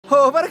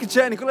Oh, guarda che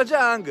c'è Nicola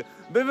Chang!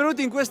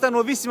 Benvenuti in questa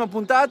nuovissima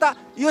puntata.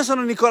 Io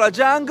sono Nicola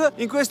Chang.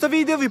 In questo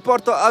video vi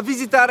porto a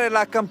visitare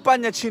la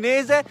campagna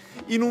cinese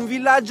in un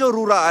villaggio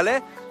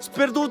rurale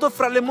sperduto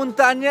fra le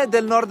montagne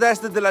del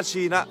nord-est della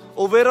Cina,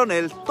 ovvero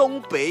nel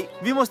Dong Bei.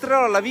 Vi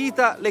mostrerò la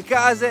vita, le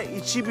case,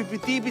 i cibi più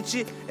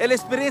tipici e le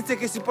esperienze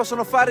che si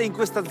possono fare in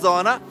questa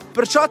zona.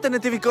 Perciò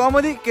tenetevi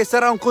comodi che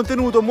sarà un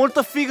contenuto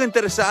molto figo e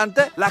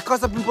interessante. La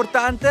cosa più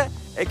importante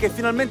è che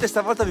finalmente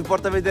stavolta vi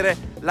porto a vedere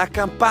la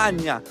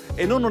campagna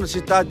e non una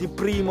città di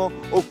primo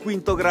o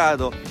quinto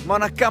grado, ma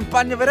una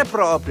campagna vera e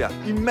propria,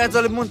 in mezzo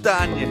alle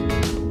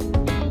montagne.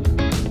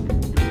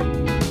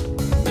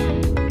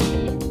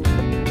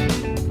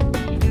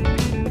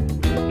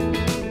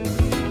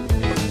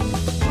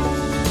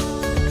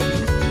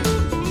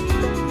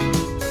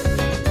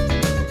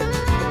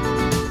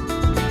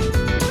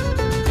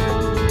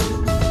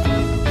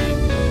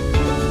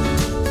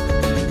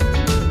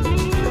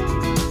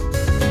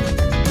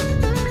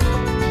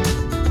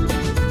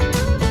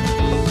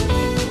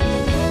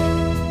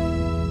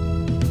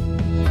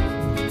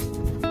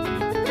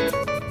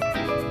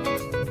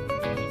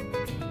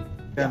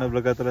 Hanno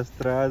bloccato la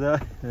strada,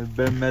 nel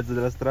bel mezzo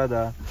della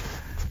strada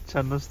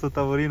c'hanno sto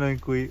tavolino in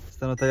cui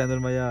stanno tagliando il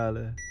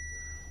maiale.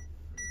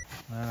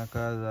 Non è una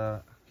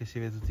cosa che si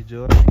vede tutti i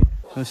giorni.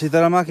 Sono uscita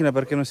dalla macchina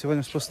perché non si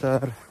vogliono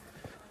spostare.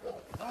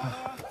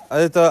 Ha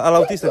detto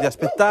all'autista di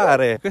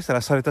aspettare. Questa è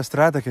la solita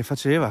strada che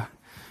faceva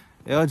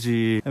e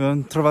oggi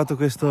abbiamo trovato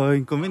questo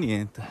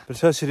inconveniente.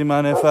 Perciò ci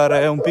rimane a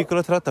fare un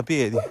piccolo tratto a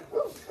piedi.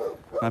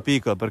 Ma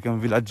piccolo perché è un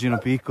villaggino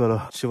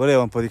piccolo, ci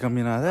voleva un po' di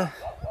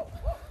camminate.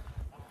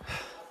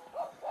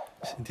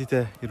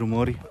 Sentite i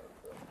rumori?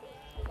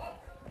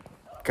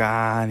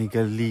 Cani,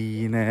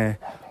 galline,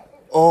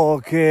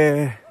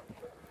 oche,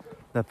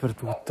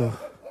 dappertutto.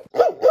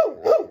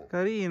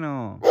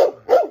 Carino!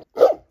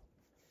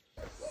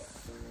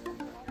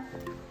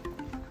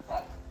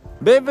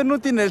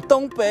 Benvenuti nel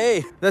Dong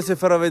Bei. Adesso vi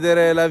farò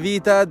vedere la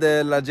vita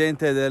della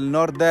gente del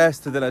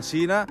nord-est della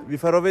Cina. Vi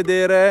farò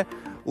vedere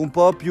un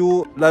po'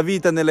 più la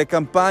vita nelle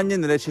campagne,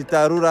 nelle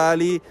città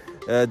rurali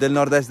del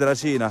nord-est della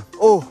Cina.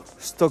 Oh,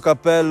 sto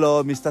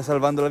cappello mi sta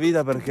salvando la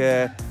vita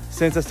perché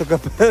senza sto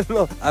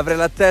cappello avrei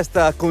la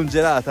testa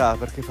congelata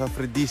perché fa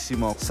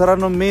freddissimo.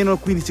 Saranno meno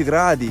 15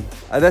 gradi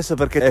adesso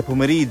perché è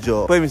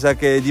pomeriggio, poi mi sa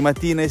che di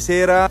mattina e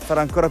sera farà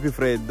ancora più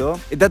freddo.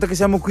 E dato che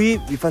siamo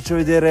qui vi faccio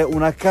vedere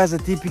una casa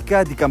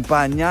tipica di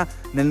campagna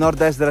nel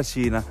nord-est della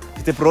Cina.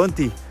 Siete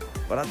pronti?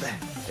 Guardate,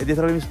 è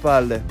dietro le mie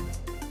spalle.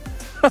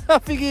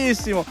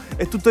 Fighissimo,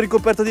 è tutto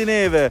ricoperto di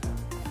neve.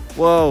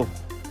 Wow,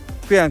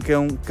 qui anche è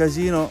un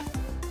casino.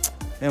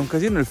 È un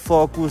casino il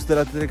focus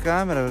della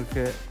telecamera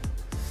perché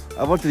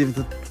a volte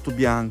diventa tutto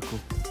bianco.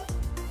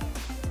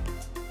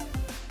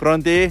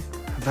 Pronti?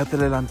 Guardate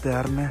le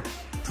lanterne,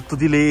 tutto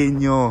di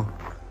legno.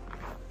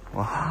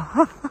 Wow.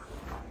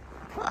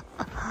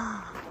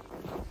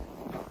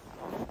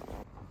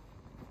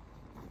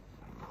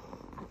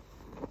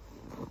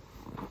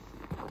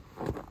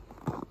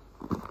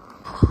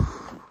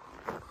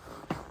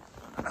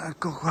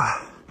 Ecco qua.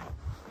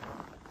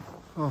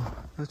 Oh,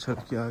 dove c'è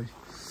le chiavi?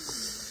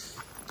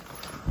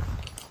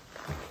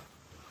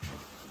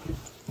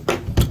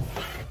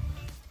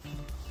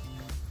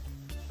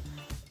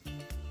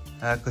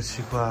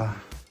 Eccoci qua.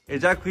 E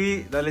già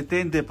qui dalle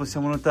tende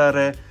possiamo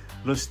notare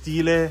lo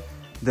stile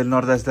del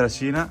nord-est della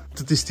Cina.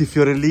 Tutti sti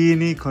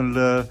fiorellini con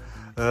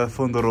il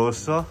fondo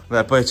rosso.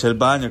 Beh, poi c'è il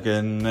bagno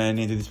che non è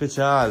niente di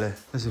speciale.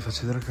 Adesso vi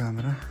faccio vedere la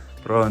camera.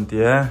 Pronti,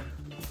 eh?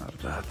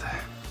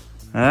 Guardate.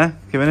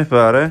 Che ve ne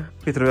pare?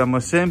 Qui troviamo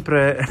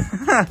sempre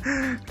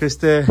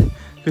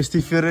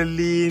questi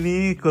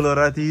fiorellini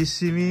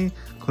coloratissimi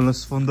con lo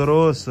sfondo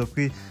rosso.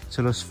 Qui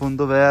c'è lo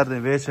sfondo verde.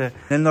 Invece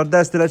nel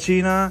nord-est della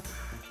Cina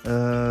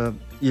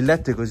il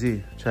letto è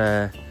così,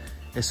 cioè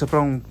è sopra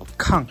un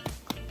can.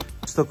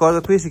 Sto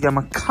coso qui si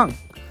chiama can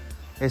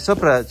e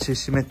sopra ci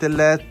si mette il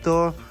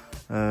letto,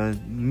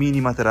 mini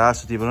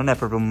materasso, tipo non è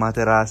proprio un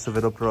materasso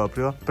vero e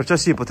proprio, perciò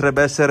sì,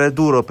 potrebbe essere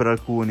duro per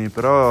alcuni,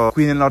 però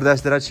qui nel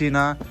nord-est della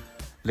Cina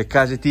le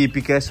case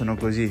tipiche sono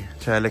così,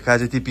 cioè le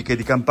case tipiche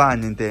di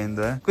campagna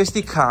intendo.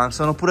 Questi can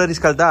sono pure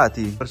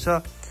riscaldati,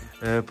 perciò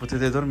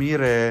potete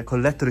dormire col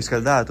letto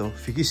riscaldato,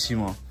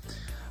 fighissimo.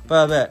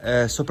 Poi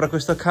vabbè, sopra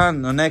questo can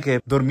non è che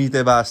dormite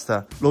e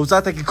basta, lo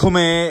usate anche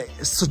come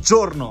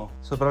soggiorno.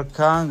 Sopra il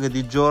can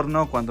di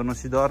giorno, quando non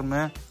si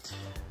dorme,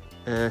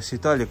 si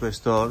toglie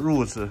questo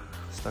ruse,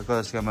 questa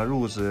cosa si chiama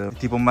ruse,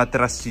 tipo un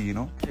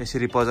materassino, e si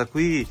riposa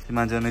qui, si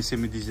mangiano i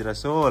semi di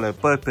girasole.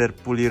 Poi per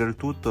pulire il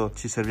tutto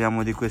ci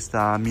serviamo di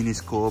questa mini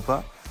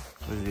scopa,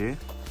 così.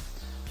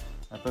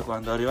 E poi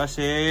quando arriva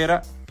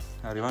sera,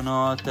 arriva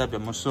notte,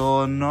 abbiamo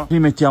sonno,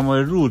 rimettiamo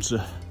il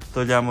ruse,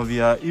 togliamo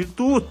via il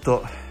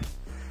tutto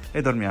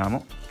e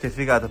dormiamo. Che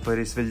figata poi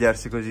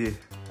risvegliarsi così,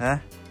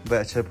 eh?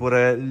 Beh, c'è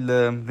pure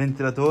il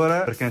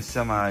ventilatore perché non si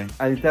sa mai.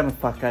 All'interno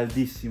fa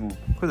caldissimo.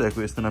 Cos'è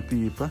questo? Una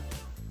pipa?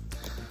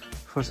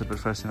 Forse per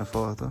farsi una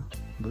foto.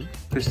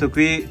 Questo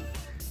qui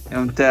è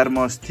un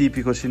termos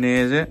tipico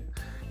cinese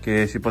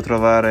che si può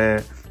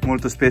trovare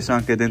molto spesso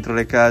anche dentro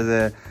le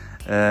case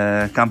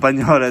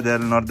campagnole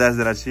del nord-est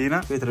della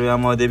Cina. Qui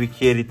troviamo dei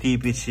bicchieri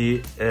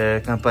tipici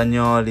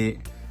campagnoli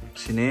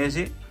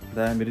cinesi.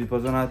 Dai, mi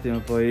riposo un attimo e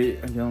poi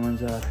andiamo a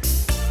mangiare.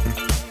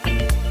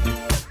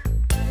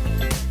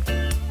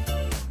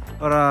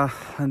 Ora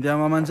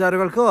andiamo a mangiare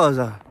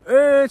qualcosa.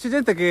 E c'è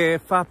gente che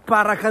fa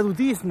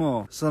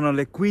paracadutismo. Sono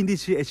le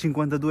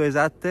 15:52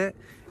 esatte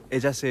e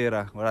già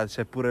sera. Guardate,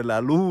 c'è pure la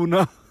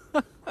luna.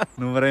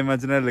 Non vorrei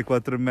immaginare le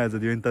 4:30,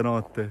 diventa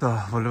notte.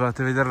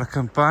 Volevate vedere la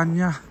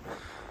campagna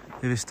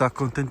e vi sto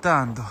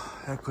accontentando.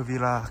 Eccovi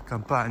la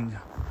campagna.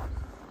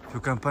 Più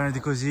campagna di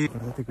così.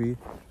 Guardate qui.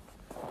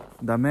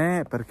 Da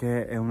me,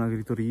 perché è un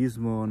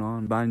agriturismo, no?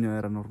 Il bagno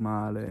era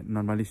normale,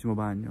 normalissimo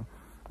bagno.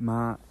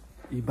 Ma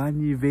i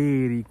bagni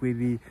veri,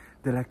 quelli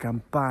della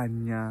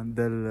campagna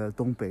del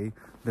Dong Bei,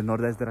 del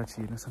nord-est della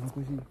Cina, sono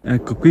così.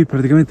 Ecco, qui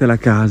praticamente è la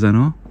casa,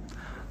 no?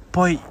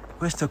 Poi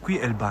questo qui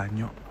è il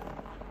bagno.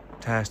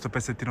 Cioè, sto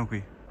pezzettino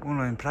qui.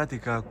 Uno in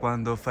pratica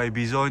quando fa i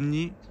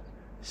bisogni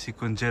si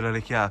congela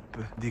le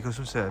chiappe. Dico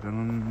sul serio,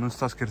 non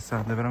sto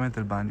scherzando, è veramente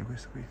il bagno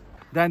questo qui.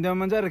 Dai, andiamo a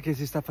mangiare che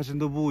si sta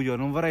facendo buio,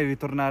 non vorrei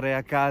ritornare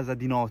a casa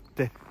di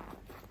notte.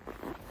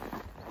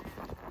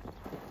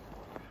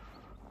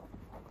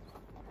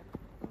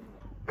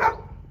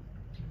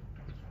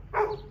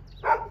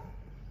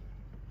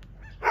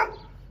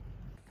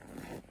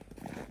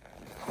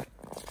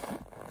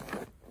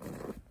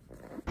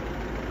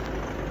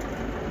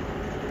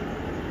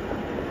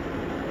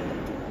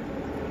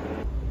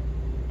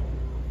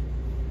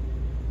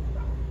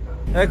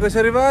 Eccoci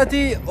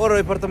arrivati, ora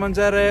vi porto a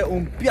mangiare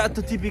un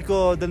piatto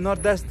tipico del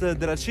nord-est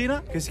della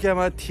Cina che si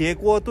chiama Tie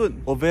Guo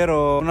Dun,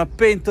 ovvero una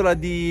pentola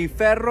di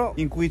ferro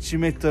in cui ci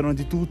mettono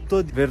di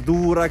tutto,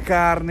 verdura,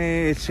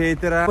 carne,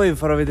 eccetera. Poi vi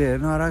farò vedere,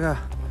 no raga,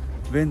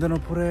 vendono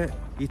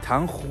pure i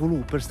tang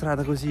hulu per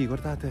strada così,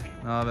 guardate.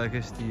 No beh,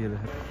 che stile.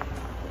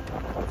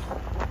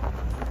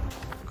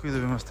 Qui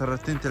dobbiamo stare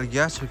attenti al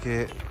ghiaccio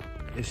che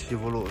è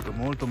scivoloso,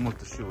 molto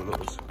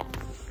scivoloso.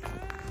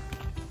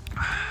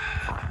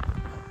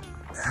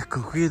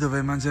 Ecco qui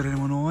dove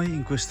mangeremo noi,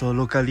 in questo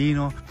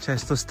localino. C'è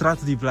sto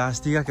strato di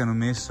plastica che hanno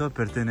messo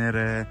per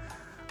tenere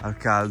al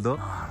caldo.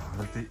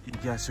 Guardate il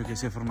ghiaccio che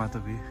si è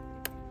formato qui.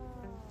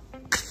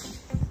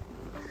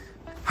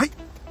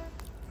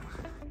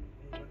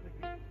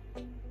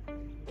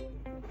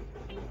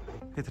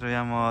 Qui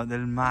troviamo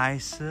del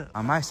mais.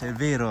 Ma mais è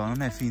vero,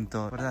 non è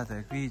finto.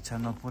 Guardate, qui ci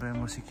hanno pure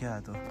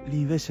morsicchiato. Lì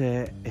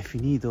invece è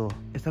finito,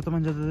 è stato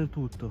mangiato del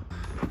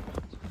tutto.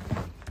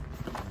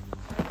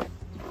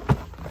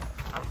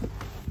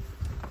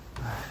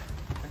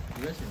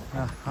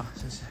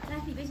 Sì, sì.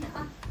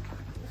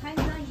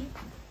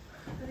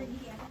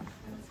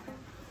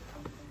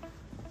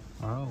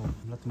 Wow,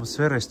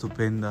 l'atmosfera è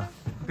stupenda.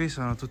 Qui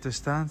sono tutte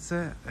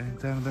stanze,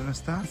 all'interno della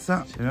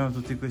stanza ci abbiamo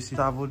tutti questi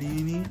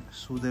tavolini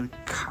su del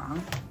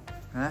can.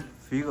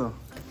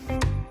 Figo.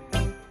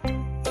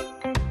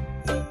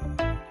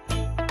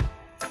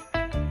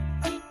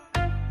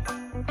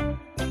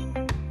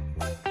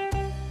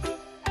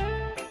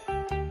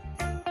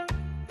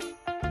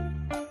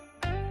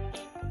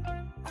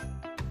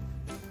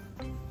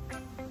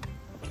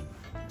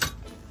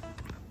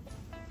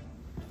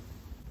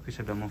 Qui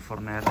abbiamo un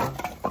fornello,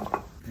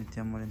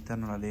 mettiamo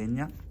all'interno la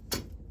legna.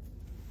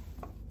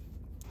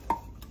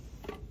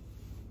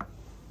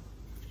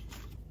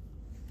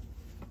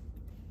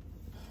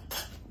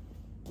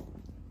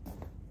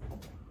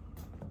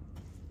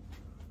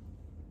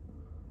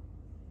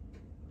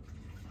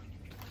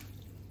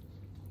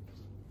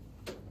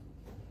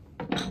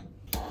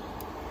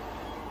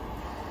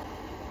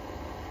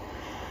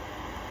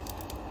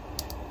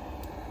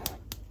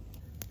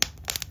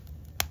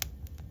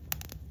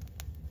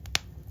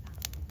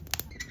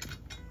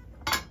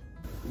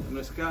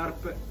 Le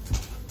scarpe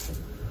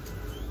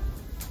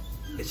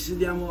e ci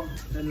sediamo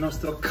nel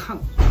nostro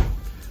campo.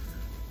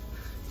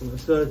 Come al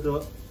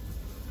solito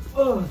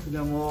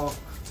togliamo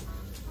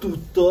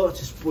tutto,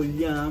 ci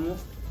spogliamo,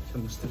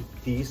 facciamo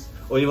striptease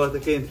ogni volta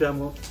che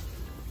entriamo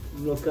in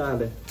un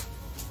locale.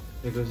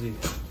 E così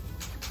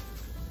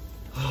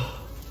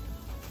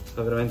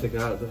fa veramente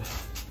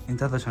caldo.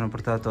 Intanto ci hanno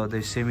portato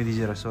dei semi di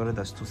girasole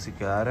da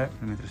stuzzicare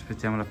mentre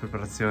aspettiamo la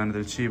preparazione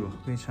del cibo.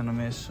 Qui ci hanno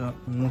messo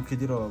un mucchio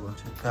di roba.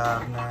 C'è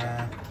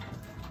carne,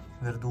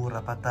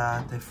 verdura,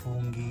 patate,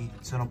 funghi.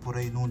 Ci sono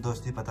pure i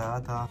noodles di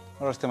patata.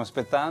 Ora stiamo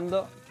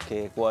aspettando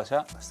che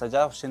cuocia. Sta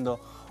già facendo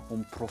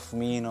un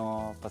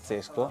profumino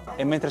pazzesco.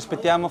 E mentre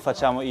aspettiamo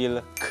facciamo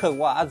il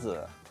kewaz,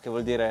 che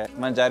vuol dire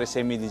mangiare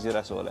semi di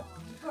girasole.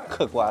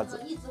 Kewaz.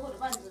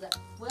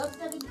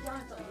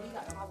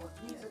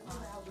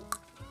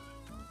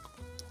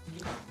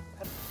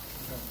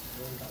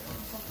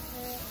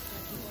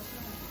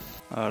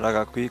 Allora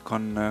raga, qui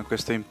con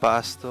questo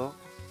impasto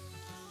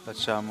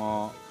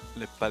facciamo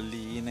le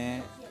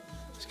palline,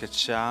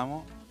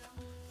 schiacciamo,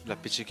 le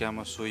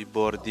appiccichiamo sui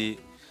bordi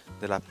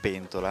della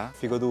pentola.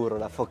 Figo duro,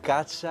 la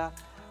focaccia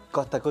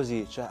cotta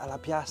così, cioè alla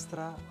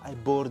piastra, ai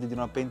bordi di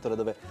una pentola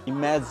dove in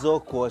mezzo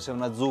cuoce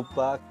una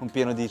zuppa con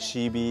pieno di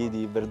cibi,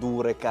 di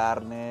verdure,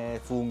 carne,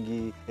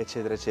 funghi,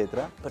 eccetera,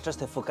 eccetera. Perciò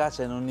queste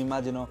focacce non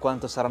immagino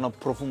quanto saranno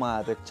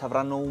profumate, ci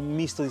avranno un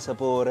misto di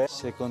sapore.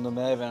 Secondo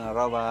me è una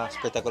roba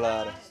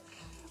spettacolare.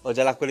 Ho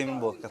già l'acqua in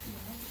bocca.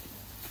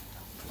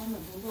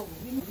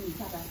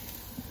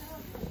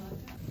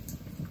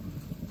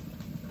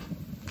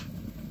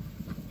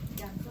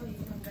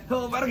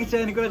 Oh, guarda che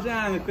c'è Nicola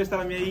Chang, questa è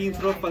la mia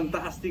intro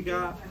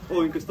fantastica.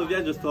 Oh, in questo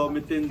viaggio sto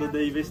mettendo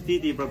dei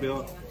vestiti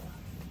proprio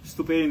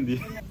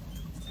stupendi.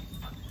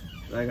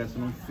 Raga,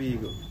 sono un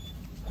figo.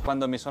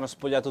 Quando mi sono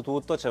spogliato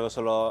tutto c'avevo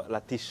solo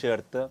la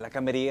t-shirt. La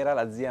cameriera,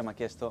 la zia mi ha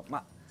chiesto: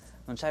 ma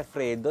non c'hai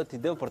freddo? Ti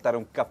devo portare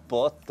un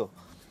cappotto?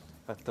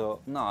 Ho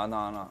fatto: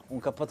 no, un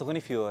cappotto con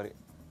i fiori.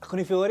 Con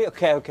i fiori?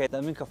 Ok,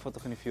 dammi un cappotto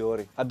con i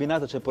fiori.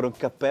 Abbinato c'è pure un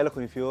cappello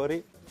con i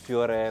fiori.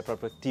 Fiore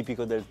proprio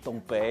tipico del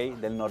Dong Bei,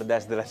 del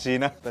Nord-Est della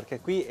Cina. Perché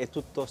qui è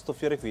tutto sto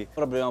fiore qui.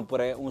 Però abbiamo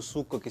pure un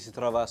succo che si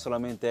trova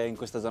solamente in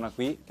questa zona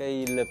qui, che è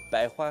il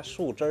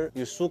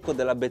il succo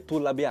della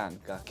betulla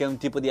bianca, che è un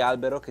tipo di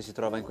albero che si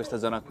trova in questa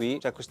zona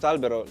qui. Cioè questo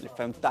albero gli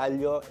fai un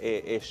taglio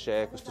e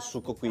esce questo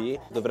succo qui.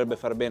 Dovrebbe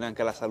far bene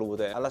anche alla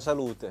salute. Alla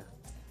salute.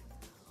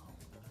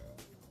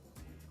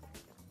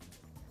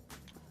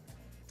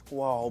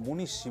 Wow,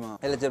 buonissima.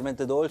 È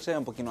leggermente dolce, è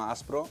un pochino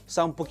aspro.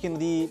 Sa un pochino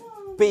di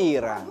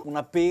pera,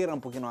 una pera un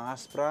pochino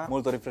aspra,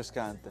 molto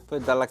rinfrescante. Poi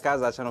dalla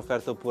casa ci hanno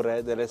offerto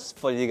pure delle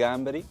sfoglie di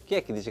gamberi. Chi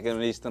è che dice che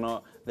non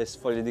esistono le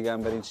sfoglie di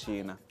gamberi in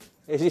Cina?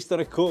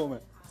 Esistono e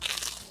come?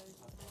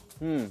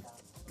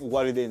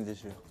 Uguali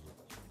identici.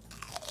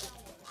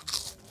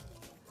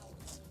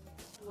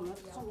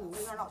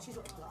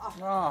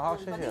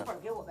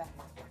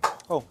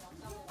 Oh.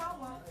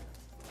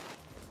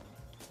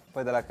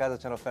 Poi dalla casa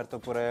ci hanno offerto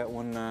pure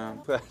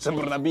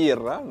sembra una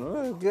birra?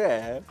 Che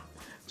è?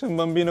 C'è un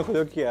bambino con gli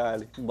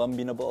occhiali, un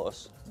bambino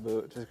boss.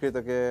 C'è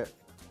scritto che...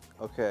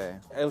 ok.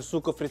 È un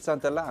succo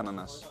frizzante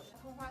all'ananas.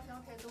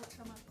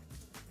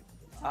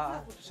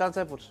 Ah, 香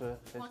菜不吃，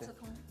谢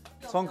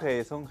谢。葱可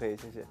以，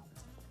谢谢。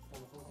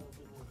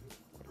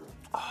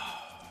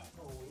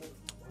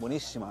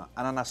Buonissima,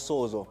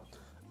 ananassoso.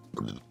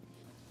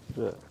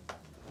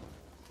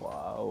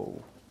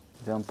 Wow.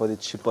 Vediamo un po' di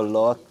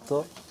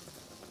cipollotto.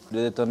 Gli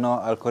ho detto no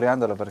al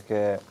coriandolo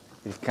perché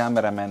il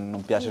cameraman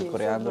non piace il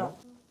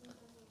coriandolo.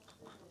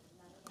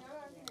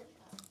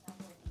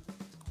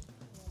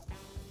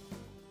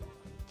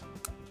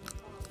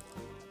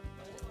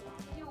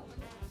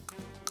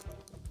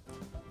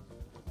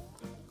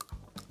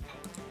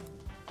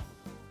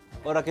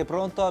 Ora che è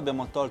pronto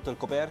abbiamo tolto il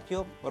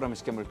coperchio, ora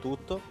mischiamo il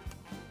tutto.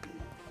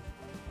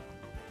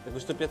 E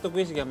questo piatto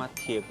qui si chiama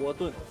Tie Guo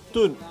Dun.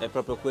 Dun è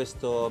proprio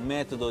questo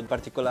metodo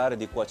particolare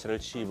di cuocere il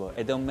cibo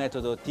ed è un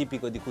metodo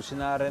tipico di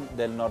cucinare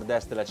del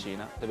nord-est della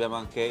Cina. Abbiamo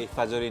anche i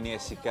fagiolini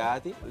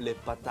essiccati, le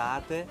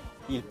patate,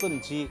 il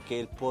ponji che è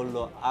il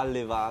pollo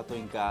allevato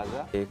in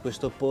casa e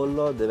questo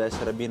pollo deve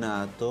essere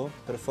abbinato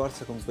per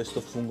forza con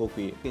questo fungo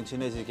qui che in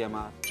cinese si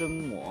chiama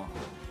zhengmo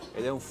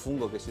ed è un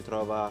fungo che si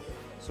trova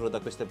solo da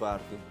queste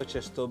parti. Poi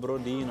c'è sto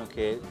brodino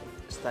che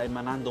sta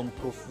emanando un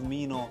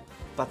profumino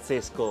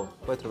pazzesco.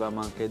 Poi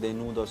troviamo anche dei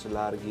noodles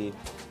larghi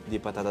di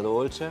patata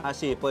dolce. Ah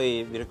sì,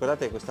 poi vi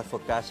ricordate questa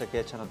focaccia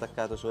che ci hanno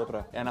attaccato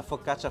sopra? È una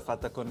focaccia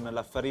fatta con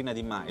la farina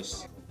di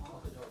mais.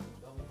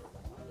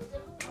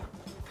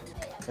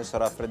 Adesso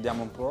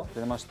raffreddiamo un po'.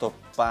 Vediamo sto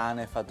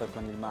pane fatto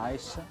con il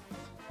mais.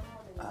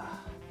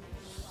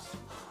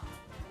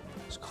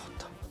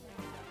 Scotta.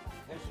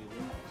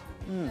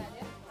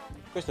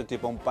 Questo è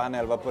tipo un pane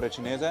al vapore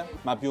cinese,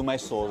 ma più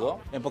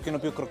maesoso e un pochino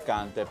più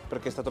croccante,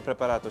 perché è stato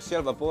preparato sia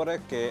al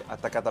vapore che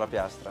attaccato alla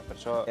piastra,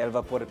 perciò è al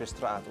vapore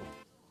piastrato,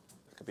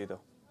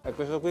 capito? E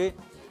questo qui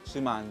si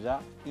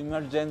mangia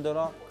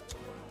immergendolo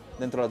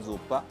dentro la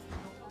zuppa.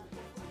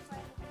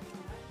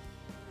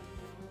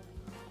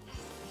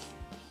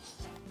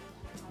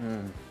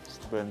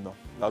 Stupendo.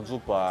 La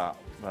zuppa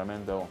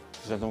veramente,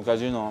 si sente un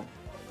casino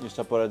il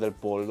sapore del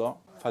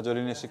pollo,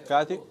 fagiolini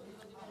essiccati.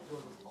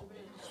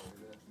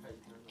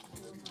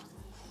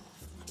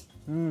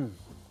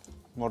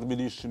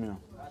 Morbidissimi,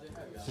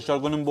 si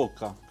sciolgono in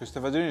bocca.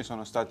 Questi fagiolini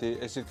sono stati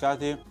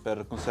essiccati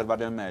per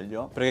conservarli al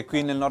meglio, perché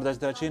qui nel nord-est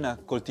della Cina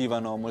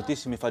coltivano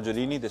moltissimi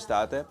fagiolini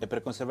d'estate e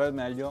per conservarli al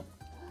meglio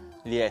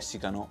li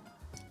essiccano,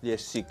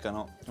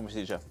 come si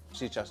dice?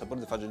 Sì, c'è il sapore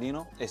del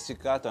fagiolino,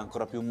 essiccato è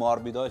ancora più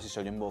morbido e si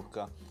scioglie in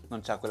bocca,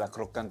 non c'ha quella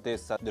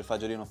croccantezza del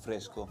fagiolino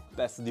fresco.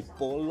 Pezzo di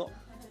pollo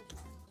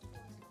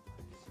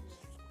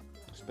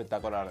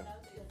spettacolare,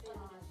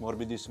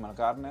 morbidissima la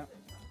carne,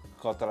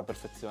 cotta alla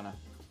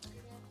perfezione.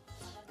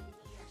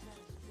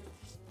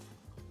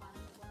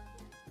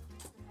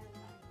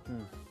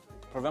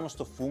 Proviamo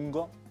sto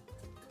fungo.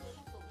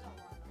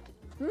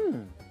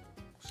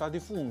 Sa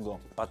di fungo.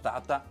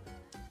 Patata.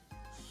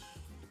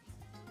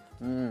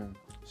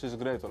 Si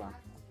sgretola.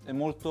 È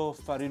molto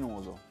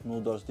farinoso.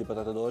 Noodles di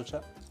patata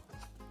dolce.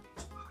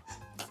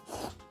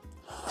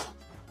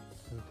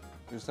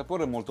 Il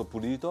sapore è molto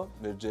pulito,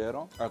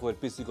 leggero, ha quel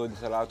pizzico di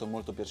salato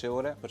molto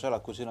piacevole, perciò la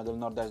cucina del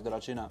nord-est della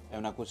Cina è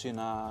una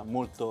cucina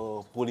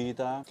molto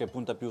pulita che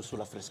punta più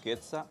sulla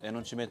freschezza e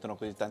non ci mettono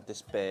così tante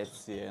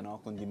spezie,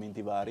 no?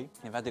 Condimenti vari.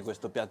 Infatti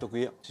questo piatto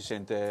qui si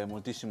sente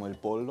moltissimo il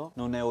pollo,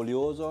 non è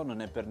olioso,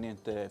 non è per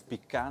niente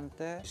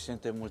piccante, si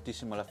sente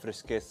moltissimo la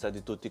freschezza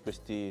di tutti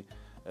questi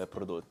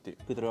prodotti.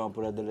 Qui troviamo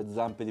pure delle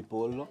zampe di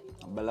pollo,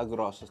 bella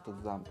grossa sta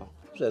zampa.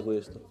 Cos'è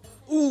questo?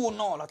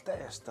 No, la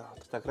testa!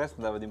 Questa cresta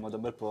andava di moda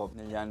un bel po'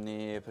 negli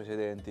anni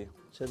precedenti.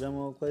 Ci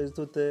abbiamo quasi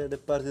tutte le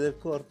parti del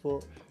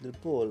corpo del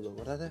pollo,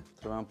 guardate.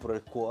 Troviamo pure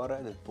il cuore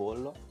del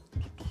pollo.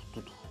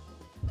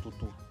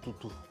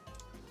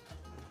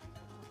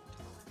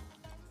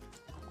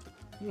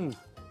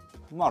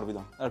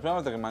 Morbido, è la prima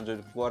volta che mangio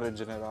il cuore in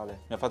generale.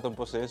 Mi ha fatto un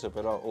po' senso,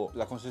 però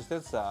la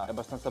consistenza è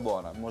abbastanza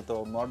buona,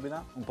 molto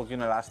morbida, un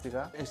pochino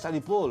elastica e sa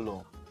di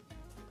pollo.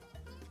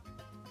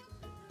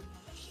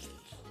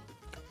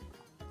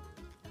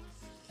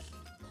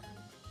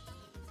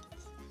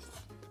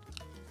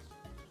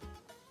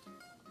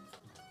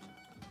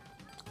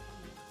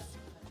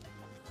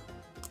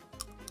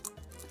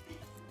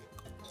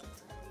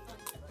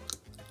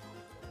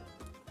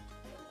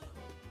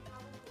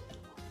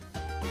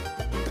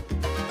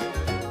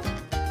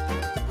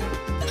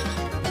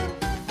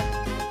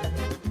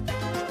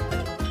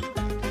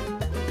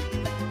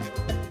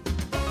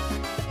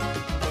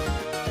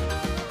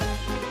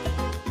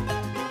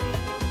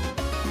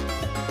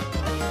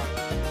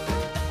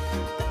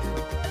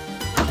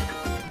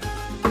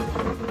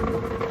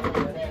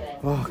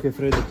 Oh, che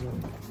freddo.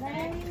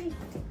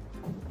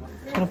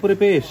 Sono pure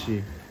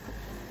pesci.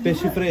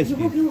 Pesci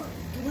freschi.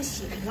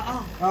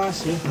 Ah,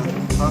 sì.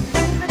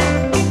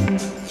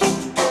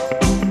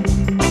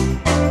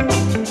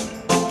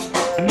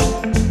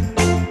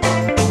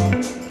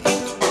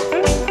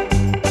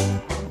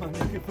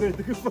 Mamma, che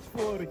freddo che fa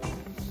fuori.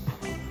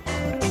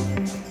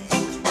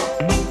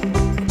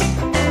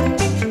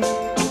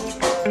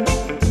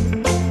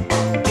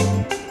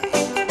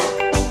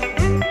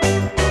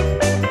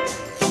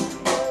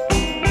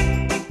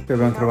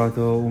 Abbiamo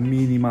trovato un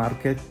mini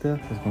market,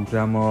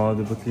 compriamo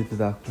 2 bottigliette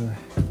d'acqua.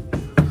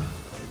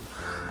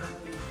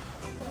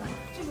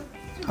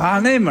 Ah,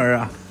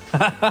 Neymar!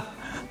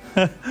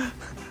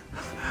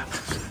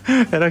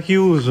 Era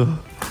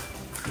chiuso.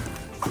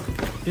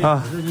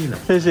 Ah,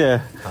 sì, sì.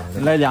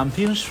 Lei 2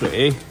瓶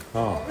水.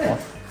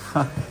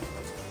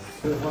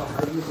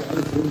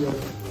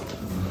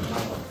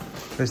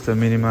 Questo è il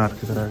mini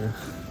market, raga.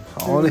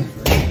 Oli.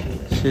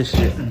 Sì,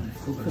 sì.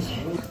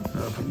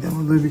 Allora,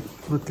 prendiamo 2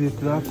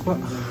 bottigliette d'acqua.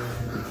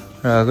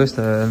 Allora,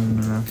 questo è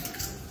il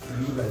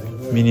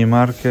mini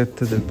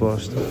market del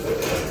posto.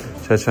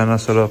 Cioè c'hanno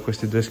solo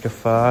questi 2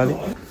 scaffali.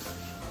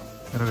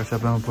 Allora,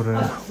 abbiamo pure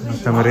una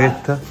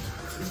cameretta.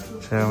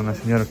 C'è una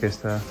signora che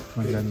sta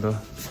mangiando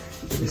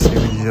i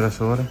semi di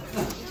girasole.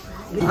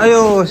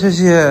 Oh, sì,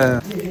 sì.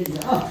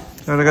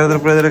 Ho regalato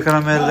pure delle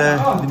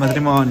caramelle di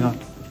matrimonio.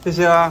 Sì,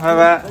 sì,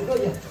 vabbè.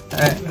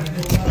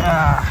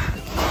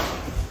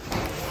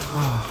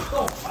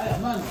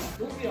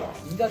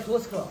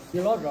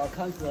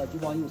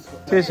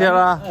 Sì, sì,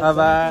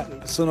 vabbè.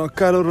 Sono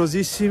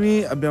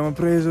calorosissimi, abbiamo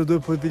preso 2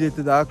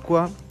 bottigliette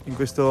d'acqua in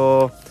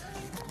questo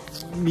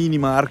mini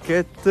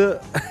market.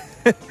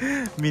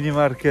 Mini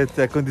market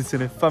a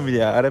condizione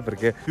familiare,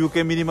 perché più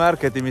che mini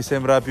market mi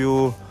sembra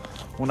più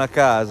una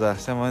casa.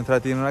 Siamo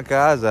entrati in una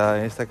casa e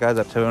in questa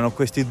casa c'avevano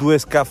questi 2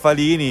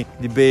 scaffalini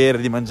di bere,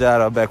 di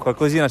mangiare, vabbè,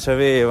 qualcosina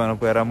c'avevano,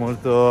 poi era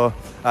molto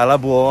alla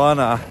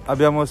buona.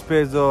 Abbiamo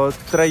speso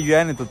 3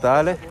 yuan in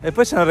totale e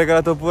poi ci hanno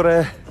regalato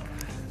pure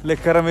le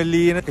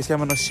caramelline che si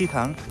chiamano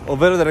shitang,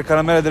 ovvero delle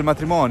caramelle del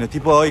matrimonio,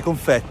 tipo i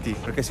confetti,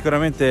 perché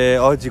sicuramente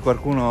oggi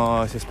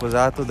qualcuno si è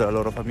sposato della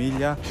loro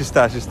famiglia. Ci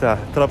sta,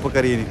 troppo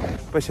carini.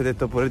 Poi ci ha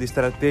detto pure di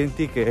stare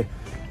attenti che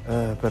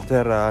per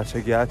terra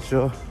c'è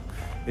ghiaccio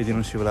e di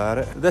non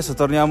scivolare. Adesso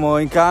torniamo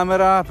in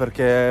camera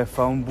perché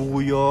fa un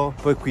buio.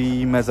 Poi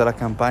qui in mezzo alla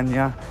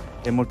campagna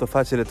è molto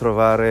facile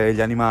trovare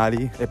gli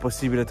animali, è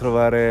possibile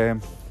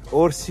trovare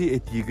orsi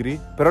e tigri,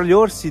 però gli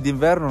orsi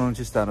d'inverno non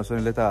ci stanno, sono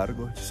in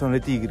letargo. Ci sono le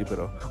tigri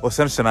però, o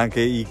se no ci sono anche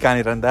i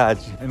cani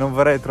randagi e non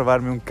vorrei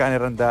trovarmi un cane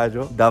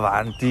randagio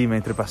davanti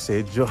mentre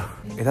passeggio.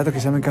 E dato che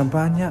siamo in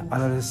campagna,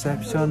 alla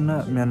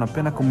reception mi hanno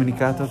appena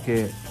comunicato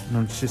che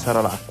non ci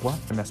sarà l'acqua,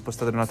 mi ha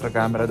spostato in un'altra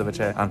camera dove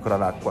c'è ancora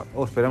l'acqua.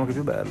 Oh, speriamo che è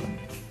più bello.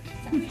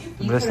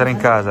 Vorrei stare in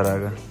casa,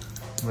 raga,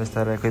 vorrei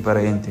stare con i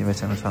parenti,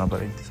 invece non sono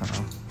parenti, sono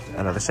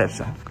alla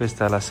reception.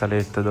 Questa è la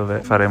saletta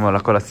dove faremo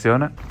la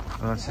colazione.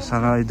 Allora, ci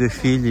sono i 2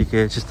 figli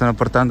che ci stanno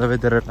portando a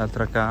vedere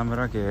l'altra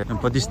camera, che è un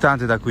po'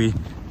 distante da qui.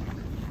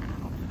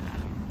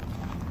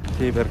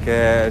 Sì,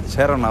 perché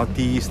c'era un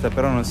autista,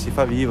 però non si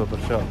fa vivo,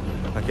 perciò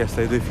ha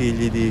chiesto ai 2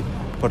 figli di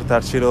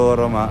portarci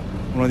loro, ma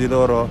uno di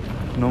loro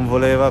non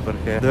voleva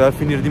perché doveva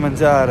finire di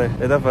mangiare,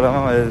 e dopo la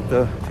mamma ha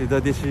detto ti do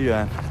 10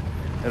 yuan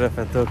e lui ha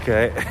fatto ok.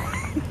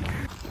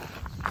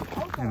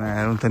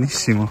 È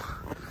lontanissimo.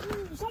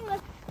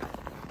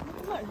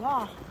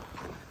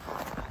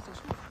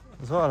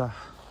 Sola.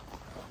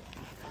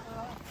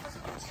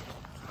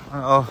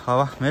 Oh,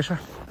 va, invece?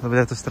 L'ho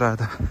veduto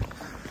strada.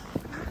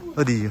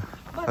 Oddio.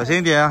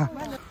 Facenti, eh?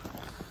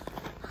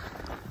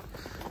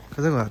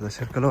 Cosa guarda?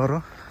 Cerca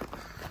loro?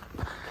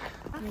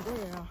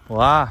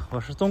 Wow,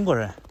 我是中国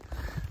人。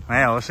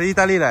没有，我是意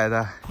大利来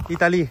的。意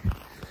大利。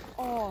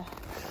哦。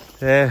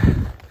对。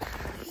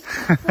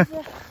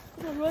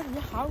就说你是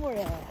韩国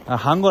人。啊，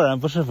韩国人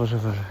不是。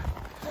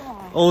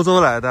欧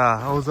洲来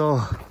的，欧洲。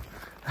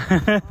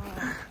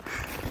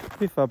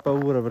Mi fa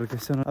paura perché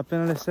sono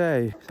appena le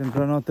 6, sempre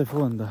la notte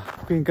fonda.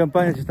 Qui in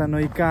campagna ci stanno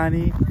i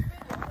cani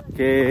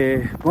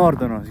che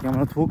mordono, si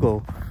chiamano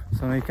Tugo.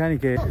 Sono i cani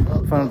che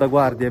fanno da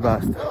guardia e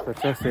basta,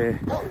 perciò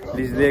se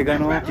li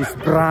slegano ti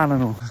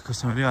sbranano. Ecco,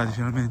 siamo arrivati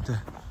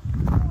finalmente.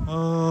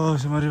 Oh,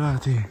 siamo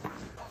arrivati.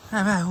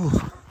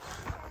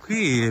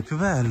 Qui è più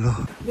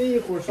bello.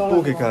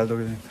 Oh, che caldo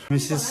qui dentro. Mi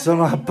si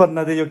sono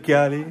appannati gli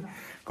occhiali.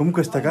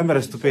 Comunque sta camera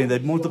è stupenda, è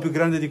molto più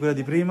grande di quella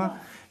di prima,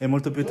 è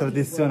molto più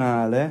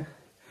tradizionale.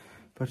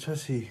 Perciò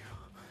sì, vi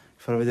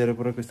farò vedere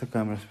pure questa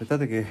camera.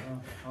 Aspettate che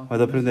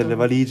vado a prendere le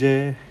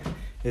valigie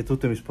e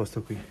tutto e mi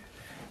sposto qui.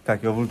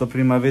 Cacchio, ho voluto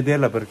prima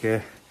vederla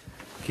perché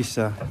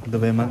chissà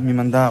dove mi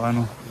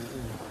mandavano.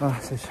 Ah,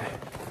 sì.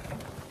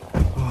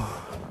 Oh.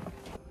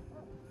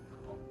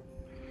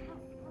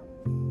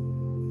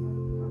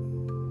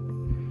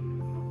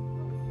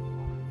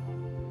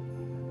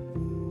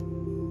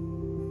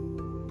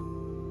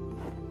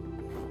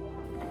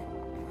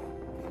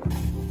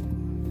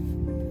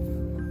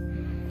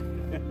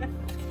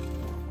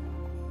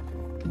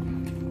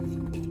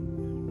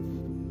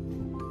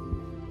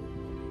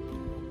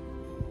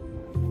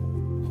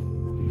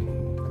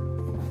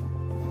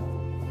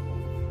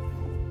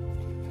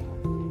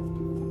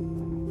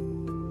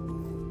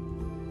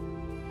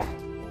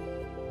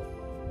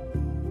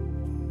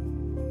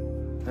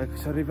 Ecco,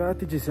 siamo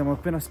arrivati, ci siamo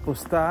appena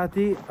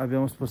spostati,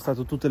 abbiamo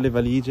spostato tutte le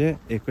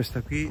valigie e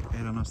questa qui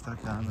è la nostra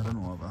camera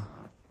nuova.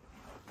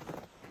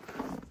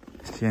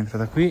 Si entra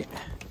da qui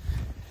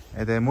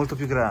ed è molto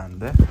più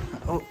grande.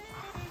 Oh,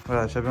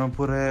 guarda, abbiamo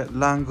pure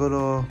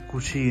l'angolo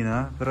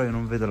cucina, però io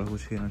non vedo la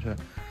cucina, cioè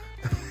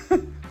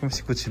come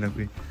si cucina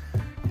qui?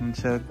 Non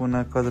c'è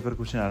alcuna cosa per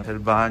cucinare. C'è il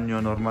bagno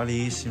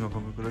normalissimo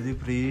come quello di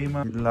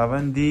prima, il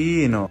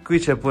lavandino, qui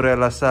c'è pure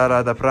la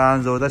sala da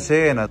pranzo o da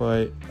cena.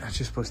 Poi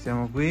ci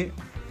spostiamo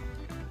qui.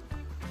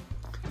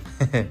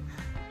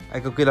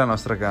 Ecco qui la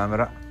nostra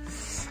camera.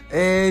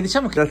 E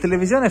diciamo che la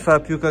televisione fa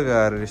più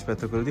cagare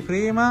rispetto a quello di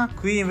prima.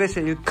 Qui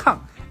invece il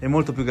è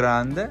molto più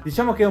grande.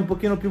 Diciamo che è un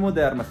pochino più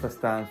moderna sta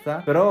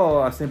stanza,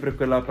 però ha sempre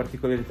quella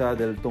particolarità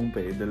del Dong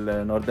Bei,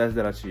 del Nord-Est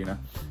della Cina.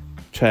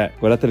 Cioè,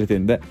 guardate le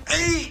tende.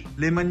 Ehi!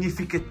 Le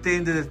magnifiche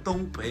tende del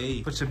Dong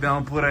Bei. Poi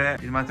abbiamo pure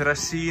il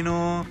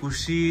materassino,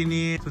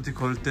 cuscini, tutti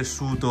col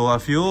tessuto a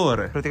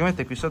fiore.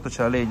 Praticamente qui sotto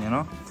c'è la legna,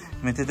 no?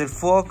 Mettete il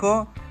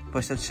fuoco,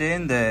 poi si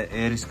accende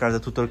e riscalda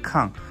tutto il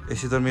can e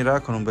si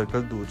dormirà con un bel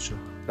calduccio.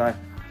 Dai,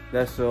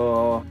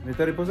 adesso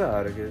metto a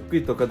riposare, che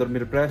qui tocca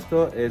dormire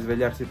presto e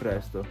svegliarsi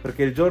presto,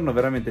 perché il giorno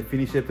veramente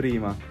finisce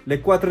prima. Le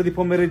 4 di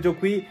pomeriggio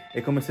qui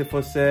è come se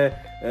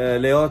fosse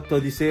le 8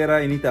 di sera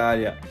in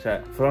Italia.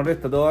 Cioè, fra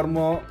un'oretta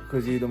dormo,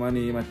 così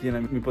domani mattina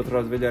mi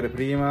potrò svegliare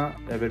prima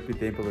e avere più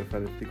tempo per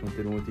fare tutti i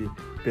contenuti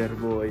per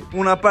voi.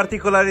 Una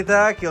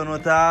particolarità che ho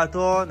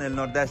notato nel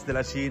nord-est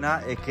della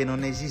Cina è che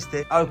non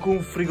esiste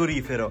alcun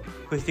frigorifero.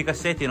 Questi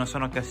cassetti non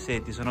sono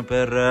cassetti, sono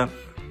per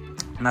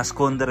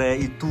nascondere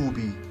i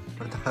tubi.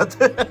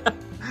 Guardate,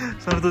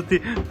 sono tutti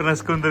per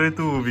nascondere i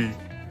tubi.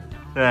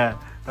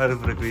 Guarda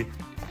pure qui.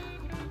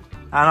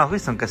 Ah no,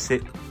 questo è un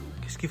cassetto.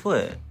 Che schifo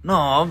è?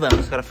 No, vabbè, è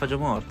uno scarafaggio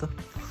morto.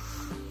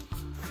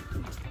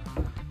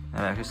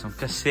 Vabbè, questi sono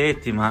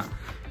cassetti, ma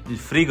il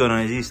frigo non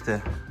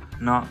esiste.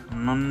 No,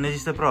 non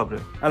esiste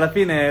proprio. Alla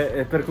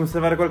fine, per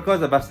conservare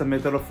qualcosa basta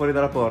metterlo fuori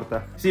dalla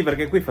porta. Sì,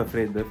 perché qui fa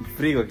freddo. Il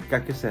frigo che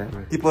cacchio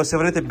serve? Tipo, se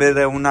volete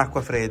bere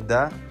un'acqua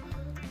fredda,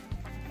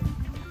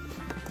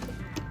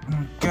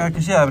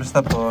 che si apre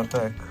sta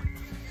porta, ecco.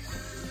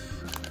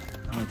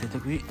 La mettete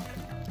qui.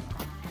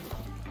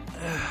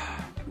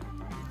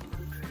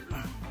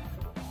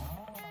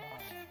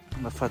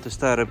 L'ha fatto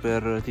stare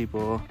per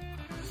tipo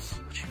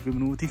 5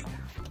 minuti.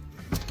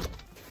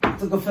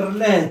 Tocca fare il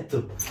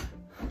letto.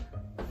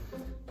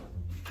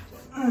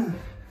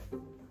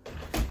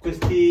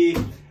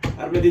 Questi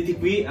armadietti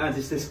qui, anzi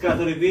queste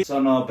scatole qui,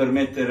 sono per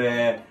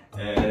mettere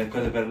le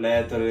cose per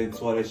letto, le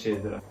lenzuola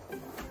eccetera.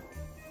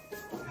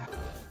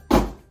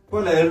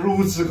 Quello è il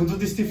roots, con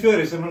tutti sti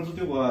fiori sembrano tutti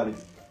uguali.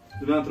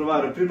 Dobbiamo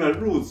trovare prima il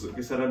roots,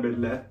 che sarebbe il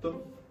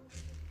letto.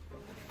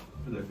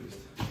 Cos'è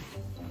questo?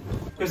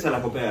 Questa è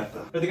la coperta.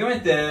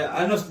 Praticamente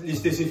hanno gli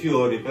stessi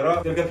fiori, però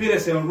per capire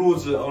se è un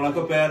roots o una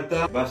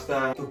coperta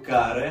basta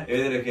toccare e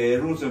vedere che il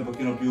roots è un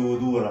pochino più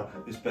dura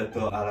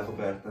rispetto alla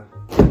coperta.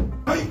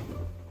 Vai!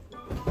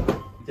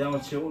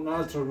 Mettiamoci un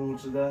altro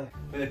roots, dai.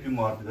 Quello è più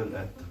morbido il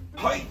letto.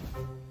 Vai!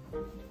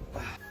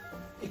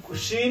 I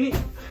cuscini.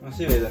 Non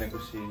si vedono i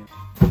cuscini.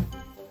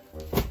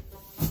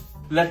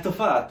 Letto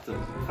fatto,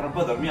 fra un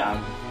po'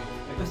 dormiamo.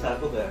 E questa è la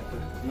coperta.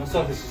 Non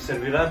so che si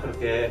servirà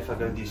perché fa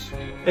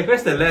grandissimo. E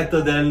questo è il letto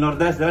del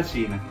nord-est della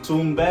Cina. Su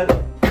un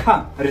bel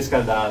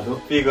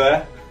Riscaldato. Figo,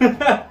 eh?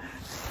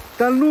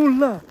 Dal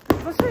nulla.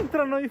 Ma se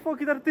entrano i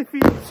fuochi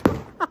d'artificio.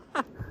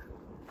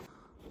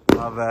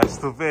 Vabbè,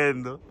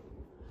 stupendo.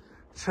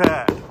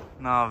 Cioè,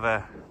 no,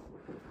 vabbè.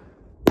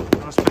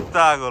 Uno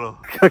spettacolo.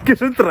 Che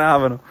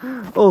c'entravano.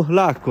 Oh,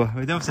 l'acqua.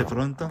 Vediamo se è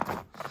pronto.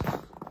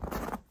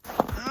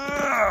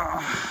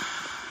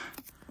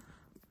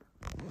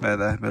 Beh,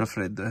 dai, bello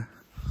freddo, eh.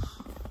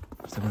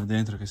 Stiamo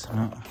dentro che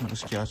sennò me lo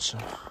schiaccia.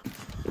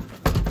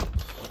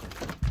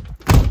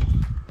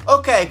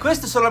 Ok,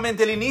 questo è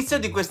solamente l'inizio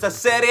di questa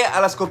serie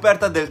alla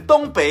scoperta del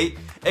Dong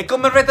Bei e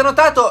come avrete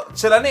notato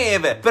c'è la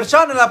neve.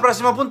 Perciò nella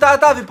prossima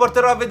puntata vi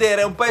porterò a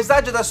vedere un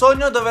paesaggio da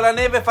sogno dove la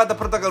neve fa da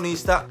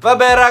protagonista.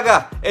 Vabbè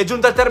raga, è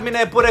giunta al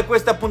termine pure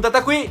questa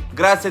puntata qui.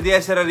 Grazie di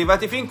essere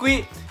arrivati fin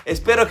qui e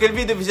spero che il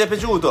video vi sia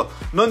piaciuto.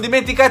 Non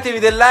dimenticatevi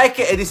del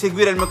like e di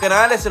seguire il mio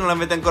canale se non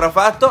l'avete ancora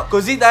fatto,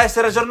 così da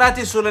essere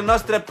aggiornati sulle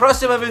nostre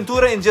prossime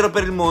avventure in giro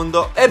per il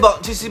mondo. E boh,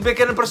 ci si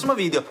becca nel prossimo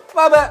video.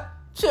 Vabbè,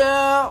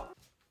 ciao!